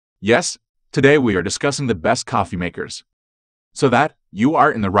Yes, today we are discussing the best coffee makers. So that you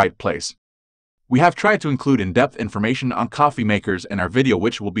are in the right place. We have tried to include in-depth information on coffee makers in our video,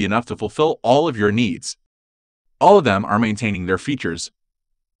 which will be enough to fulfill all of your needs. All of them are maintaining their features,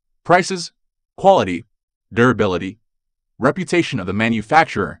 prices, quality, durability, reputation of the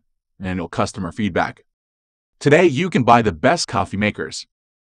manufacturer, and annual customer feedback. Today you can buy the best coffee makers.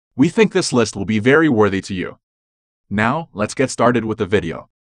 We think this list will be very worthy to you. Now, let's get started with the video.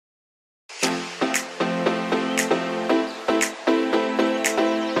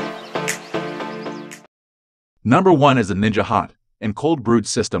 Number 1 is the Ninja Hot and Cold Brewed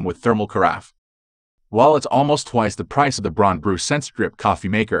system with thermal carafe. While it's almost twice the price of the Braun BrewSense drip coffee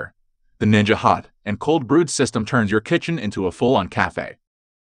maker, the Ninja Hot and Cold Brewed system turns your kitchen into a full-on cafe.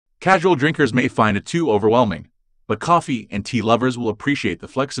 Casual drinkers may find it too overwhelming, but coffee and tea lovers will appreciate the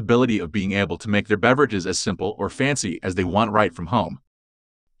flexibility of being able to make their beverages as simple or fancy as they want right from home.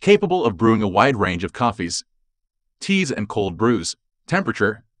 Capable of brewing a wide range of coffees, teas, and cold brews,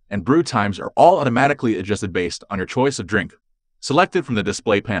 temperature and brew times are all automatically adjusted based on your choice of drink, selected from the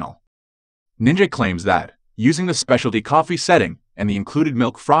display panel. Ninja claims that, using the specialty coffee setting and the included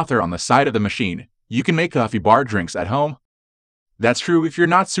milk frother on the side of the machine, you can make coffee bar drinks at home. That's true if you're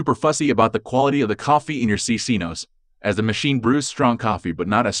not super fussy about the quality of the coffee in your casinos, as the machine brews strong coffee but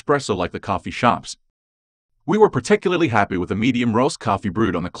not espresso like the coffee shops. We were particularly happy with the medium roast coffee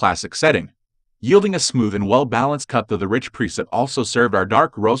brewed on the classic setting, yielding a smooth and well-balanced cut, though the rich preset also served our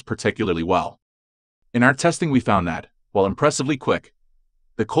dark roast particularly well. In our testing we found that, while impressively quick,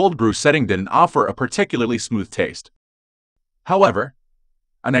 the cold brew setting didn't offer a particularly smooth taste. However,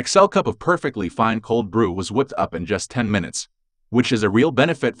 an XL cup of perfectly fine cold brew was whipped up in just 10 minutes, which is a real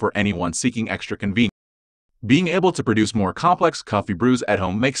benefit for anyone seeking extra convenience. Being able to produce more complex coffee brews at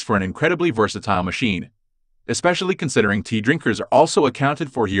home makes for an incredibly versatile machine, especially considering tea drinkers are also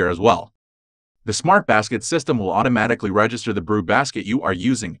accounted for here as well. The Smart Basket system will automatically register the brew basket you are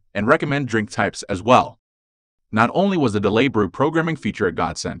using and recommend drink types as well. Not only was the delay brew programming feature a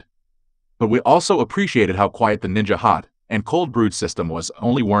godsend, but we also appreciated how quiet the Ninja Hot and Cold Brewed system was,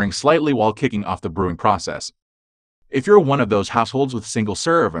 only whirring slightly while kicking off the brewing process. If you're one of those households with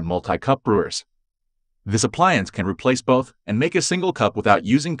single-serve and multi-cup brewers, this appliance can replace both and make a single cup without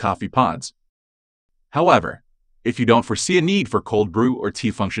using coffee pods. However, if you don't foresee a need for cold brew or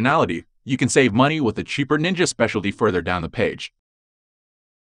tea functionality, you can save money with the cheaper Ninja specialty further down the page.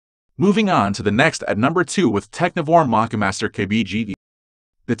 Moving on to the next at number 2 with Technivorm Moccamaster KBGV.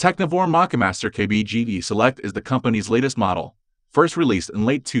 The Technivorm Moccamaster KBGV Select is the company's latest model, first released in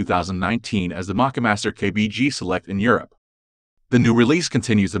late 2019 as the Moccamaster KBG Select in Europe. The new release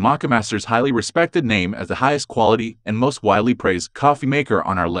continues the Moccamaster's highly respected name as the highest quality and most widely praised coffee maker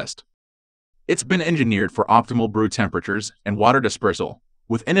on our list. It's been engineered for optimal brew temperatures and water dispersal,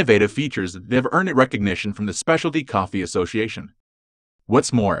 with innovative features that have earned it recognition from the Specialty Coffee Association.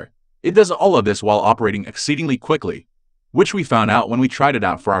 What's more, it does all of this while operating exceedingly quickly, which we found out when we tried it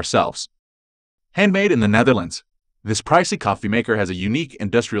out for ourselves. Handmade in the Netherlands, this pricey coffee maker has a unique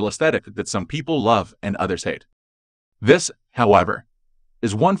industrial aesthetic that some people love and others hate. This, however,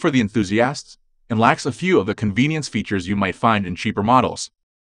 is one for the enthusiasts and lacks a few of the convenience features you might find in cheaper models.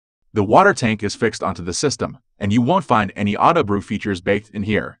 The water tank is fixed onto the system, and you won't find any auto brew features baked in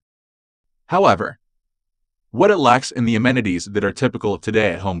here. However, what it lacks in the amenities that are typical of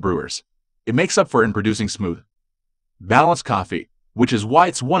today at home brewers, it makes up for in producing smooth, balanced coffee, which is why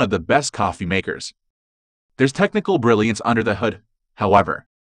it's one of the best coffee makers. There's technical brilliance under the hood, however.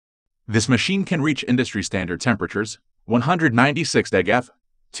 This machine can reach industry standard temperatures, 196 deg F,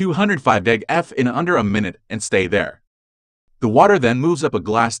 205 deg F in under a minute and stay there. The water then moves up a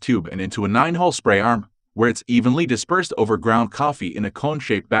glass tube and into a 9-hole spray arm, where it's evenly dispersed over ground coffee in a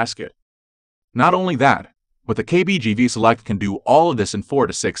cone-shaped basket. Not only that, but the KBGV Select can do all of this in 4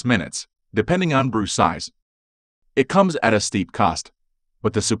 to 6 minutes, depending on brew size. It comes at a steep cost,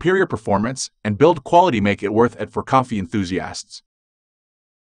 but the superior performance and build quality make it worth it for coffee enthusiasts.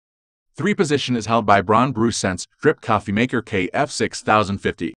 3 position is held by Braun BrewSense Drip Coffee Maker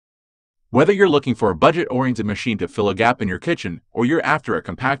KF6050. Whether you're looking for a budget-oriented machine to fill a gap in your kitchen or you're after a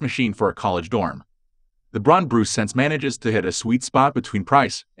compact machine for a college dorm, the Braun BrewSense manages to hit a sweet spot between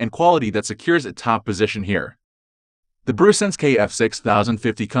price and quality that secures a top position here. The BrewSense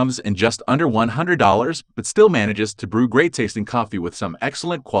KF6050 comes in just under $100, but still manages to brew great-tasting coffee with some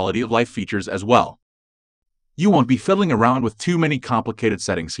excellent quality-of-life features as well. You won't be fiddling around with too many complicated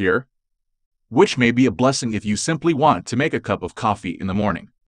settings here, which may be a blessing if you simply want to make a cup of coffee in the morning.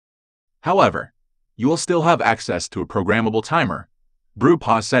 However, you will still have access to a programmable timer, brew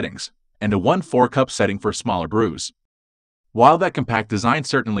pause settings, and a 1/4 cup setting for smaller brews. While that compact design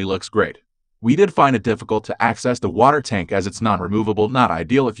certainly looks great, we did find it difficult to access the water tank as it's non-removable, not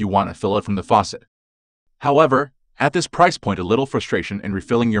ideal if you want to fill it from the faucet. However, at this price point, a little frustration in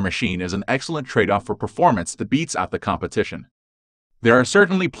refilling your machine is an excellent trade-off for performance that beats out the competition. There are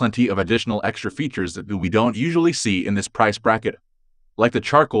certainly plenty of additional extra features that we don't usually see in this price bracket, like the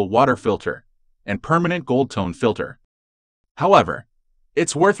charcoal water filter and permanent gold tone filter. However,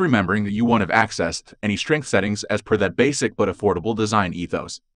 it's worth remembering that you won't have access to any strength settings as per that basic but affordable design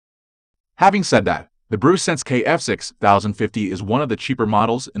ethos. Having said that, the BrewSense KF6050 is one of the cheaper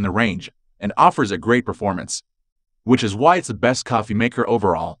models in the range and offers a great performance, which is why it's the best coffee maker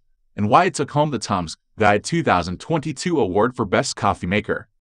overall, and why it took home the Tom's Guide 2022 award for Best Coffee Maker.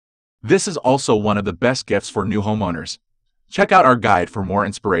 This is also one of the best gifts for new homeowners. Check out our guide for more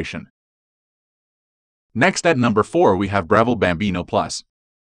inspiration. Next at number 4 we have Breville Bambino Plus.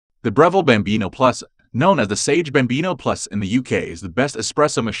 The Breville Bambino Plus, known as the Sage Bambino Plus in the UK, is the best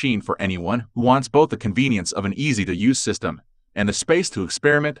espresso machine for anyone who wants both the convenience of an easy-to-use system and the space to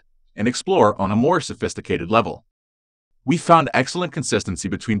experiment and explore on a more sophisticated level. We found excellent consistency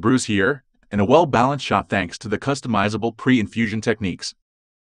between brews here and a well-balanced shot thanks to the customizable pre-infusion techniques.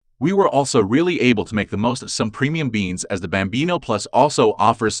 We were also really able to make the most of some premium beans, as the Bambino Plus also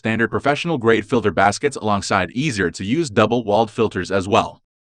offers standard professional-grade filter baskets alongside easier-to-use double-walled filters as well.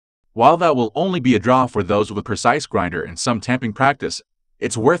 While that will only be a draw for those with a precise grinder and some tamping practice,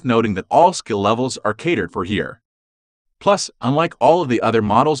 it's worth noting that all skill levels are catered for here. Plus, unlike all of the other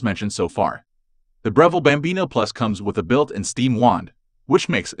models mentioned so far, the Breville Bambino Plus comes with a built-in steam wand, which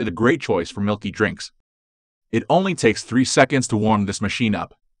makes it a great choice for milky drinks. It only takes 3 seconds to warm this machine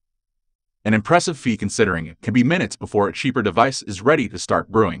up. An impressive feat considering it can be minutes before a cheaper device is ready to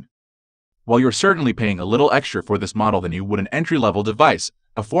start brewing. While you're certainly paying a little extra for this model than you would an entry-level device,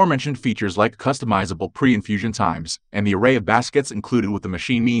 aforementioned features like customizable pre-infusion times and the array of baskets included with the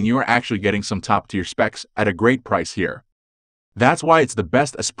machine mean you're actually getting some top-tier specs at a great price here. That's why it's the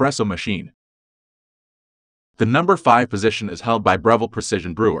best espresso machine. The number 5 position is held by Breville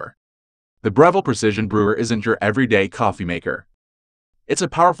Precision Brewer. The Breville Precision Brewer isn't your everyday coffee maker. It's a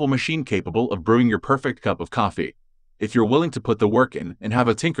powerful machine capable of brewing your perfect cup of coffee, if you're willing to put the work in and have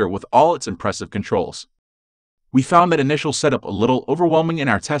a tinker with all its impressive controls. We found that initial setup a little overwhelming in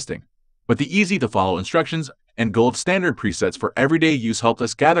our testing, but the easy-to-follow instructions and gold standard presets for everyday use helped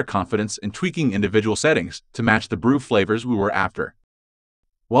us gather confidence in tweaking individual settings to match the brew flavors we were after.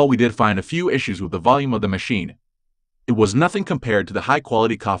 While we did find a few issues with the volume of the machine, it was nothing compared to the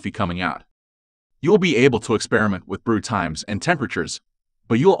high-quality coffee coming out. You'll be able to experiment with brew times and temperatures,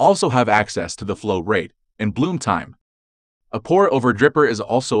 but you'll also have access to the flow rate and bloom time. A pour-over dripper is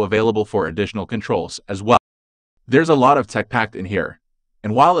also available for additional controls as well. There's a lot of tech packed in here,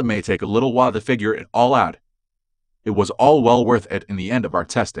 and while it may take a little while to figure it all out, it was all well worth it in the end of our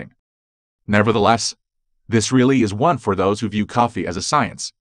testing. Nevertheless, this really is one for those who view coffee as a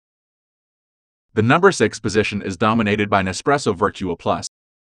science. The number 6 position is dominated by Nespresso VertuoPlus.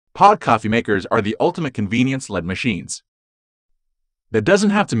 Pod coffee makers are the ultimate convenience-led machines. That doesn't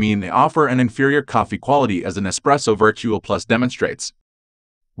have to mean they offer an inferior coffee quality, as the Nespresso VertuoPlus demonstrates.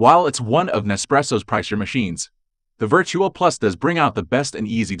 While it's one of Nespresso's pricier machines, the VertuoPlus does bring out the best and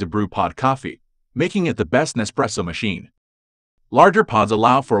easy-to-brew pod coffee, making it the best Nespresso machine. Larger pods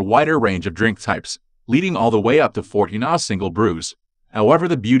allow for a wider range of drink types, leading all the way up to 40-oz single brews. However,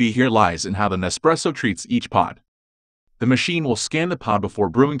 the beauty here lies in how the Nespresso treats each pod. The machine will scan the pod before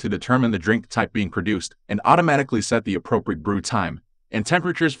brewing to determine the drink type being produced and automatically set the appropriate brew time and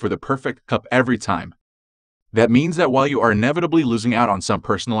temperatures for the perfect cup every time. That means that while you are inevitably losing out on some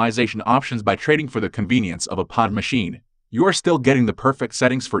personalization options by trading for the convenience of a pod machine, you are still getting the perfect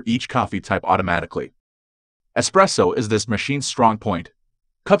settings for each coffee type automatically. Espresso is this machine's strong point.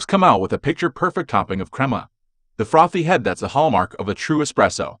 Cups come out with a picture-perfect topping of crema, the frothy head that's a hallmark of a true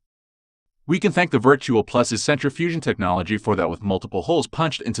espresso. We can thank the VertuoPlus's centrifusion technology for that, with multiple holes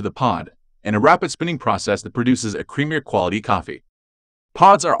punched into the pod and a rapid spinning process that produces a creamier quality coffee.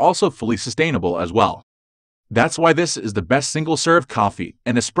 Pods are also fully sustainable as well. That's why this is the best single-serve coffee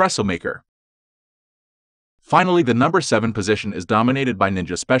and espresso maker. Finally, the number 7 position is dominated by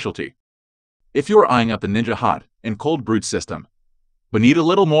Ninja Specialty. If you're eyeing up the Ninja hot and cold brewed system, but need a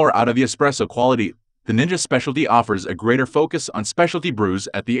little more out of the espresso quality, the Ninja Specialty offers a greater focus on specialty brews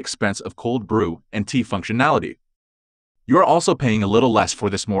at the expense of cold brew and tea functionality. You're also paying a little less for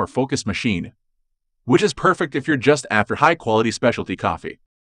this more focused machine, which is perfect if you're just after high-quality specialty coffee.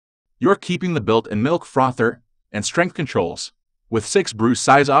 You're keeping the built-in milk frother and strength controls, with 6 brew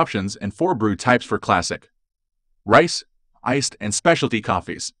size options and 4 brew types for classic, rice, iced, and specialty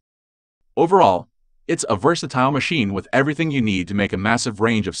coffees. Overall, It's a versatile machine with everything you need to make a massive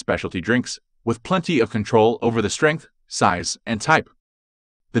range of specialty drinks, with plenty of control over the strength, size, and type.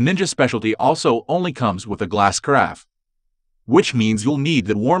 The Ninja Specialty also only comes with a glass carafe, which means you'll need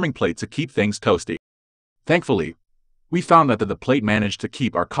the warming plate to keep things toasty. Thankfully, we found that the plate managed to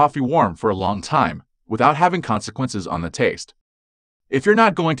keep our coffee warm for a long time, without having consequences on the taste. If you're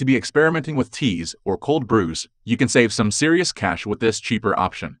not going to be experimenting with teas or cold brews, you can save some serious cash with this cheaper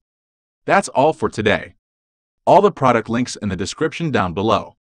option. That's all for today. All the product links in the description down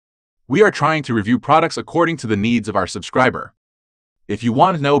below. We are trying to review products according to the needs of our subscriber. If you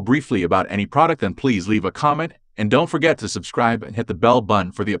want to know briefly about any product, then please leave a comment, and don't forget to subscribe and hit the bell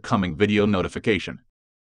button for the upcoming video notification.